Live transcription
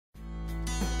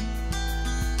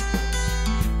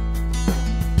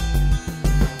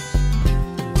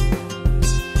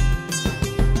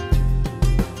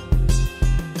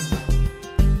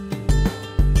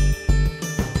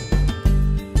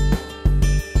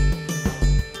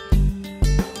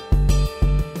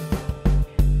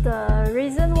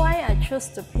chose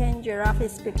to paint giraffe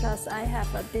is because I have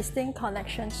a distinct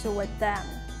connection with them.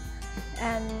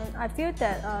 And I feel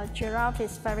that giraffe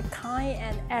is very kind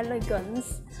and elegant,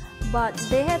 but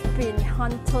they have been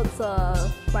hunted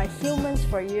by humans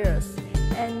for years.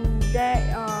 And there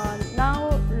are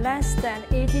now less than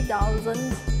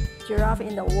 80,000 giraffes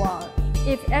in the world.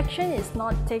 If action is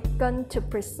not taken to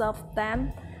preserve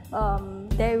them,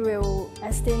 they will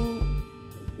extinct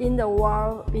in the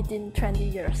world within 20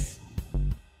 years.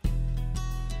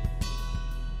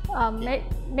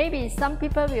 Maybe some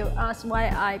people will ask why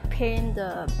I paint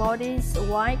the bodies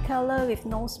white color with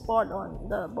no spot on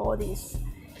the bodies.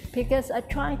 Because I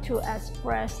try to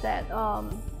express that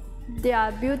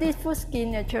their beautiful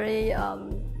skin actually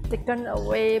taken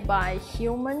away by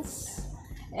humans,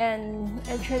 and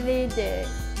actually they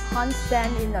hunt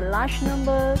them in a large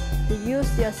number. They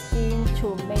use their skin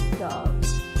to make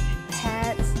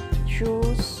hats,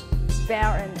 shoes,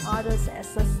 belt, and others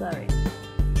accessories.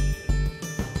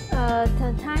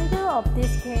 The title of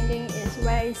this painting is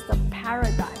 "Where is the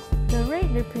Paradise?" The red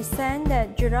represents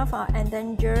that giraffes are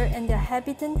endangered and their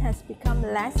habitat has become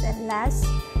less and less.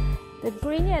 The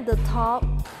green at the top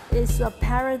is a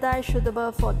paradise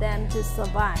suitable for them to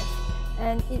survive,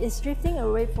 and it is drifting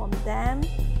away from them,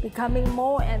 becoming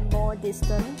more and more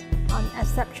distant,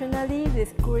 unexceptionally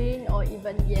with green or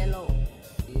even yellow.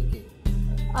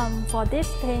 For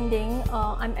this painting,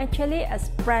 I'm actually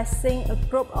expressing a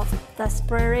group of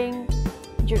despairing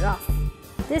giraffes.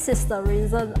 This is the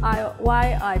reason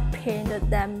why I painted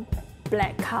them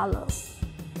black colors.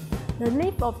 The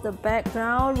leaf of the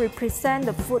background represents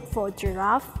the food for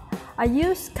giraffe. I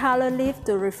use color leaf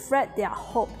to reflect their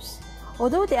hopes.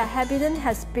 Although their habitat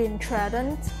has been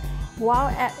threatened,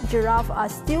 wild giraffes are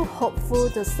still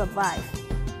hopeful to survive.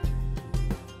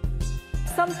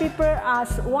 Some people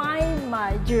ask why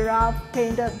my giraffe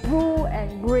painted blue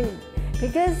and green.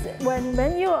 Because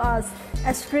when you are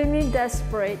extremely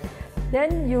desperate,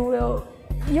 then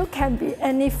you can be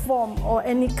any form or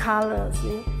any color.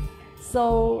 See?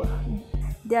 So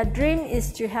their dream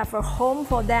is to have a home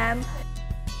for them.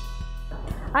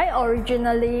 I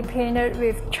originally painted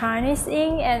with Chinese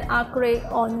ink and acrylic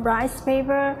on rice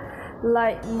paper,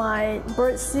 like my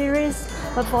bird series,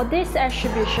 but for this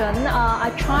exhibition,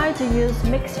 I tried to use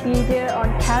mixed media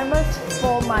on canvas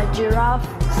for my giraffe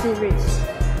series.